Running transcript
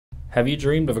Have you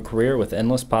dreamed of a career with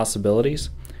endless possibilities?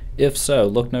 If so,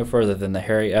 look no further than the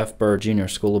Harry F. Byrd Jr.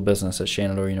 School of Business at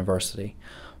Shenandoah University.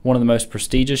 One of the most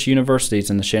prestigious universities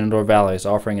in the Shenandoah Valley is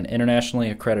offering an internationally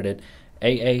accredited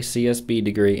AACSB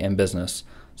degree in business.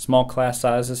 Small class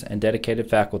sizes and dedicated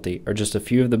faculty are just a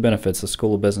few of the benefits the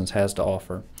School of Business has to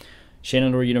offer.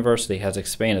 Shenandoah University has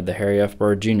expanded the Harry F.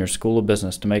 Byrd Jr. School of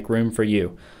Business to make room for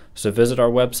you. So visit our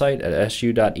website at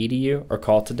su.edu or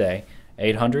call today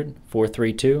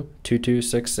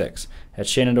 800-432-2266. At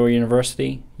Shenandoah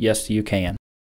University, yes, you can.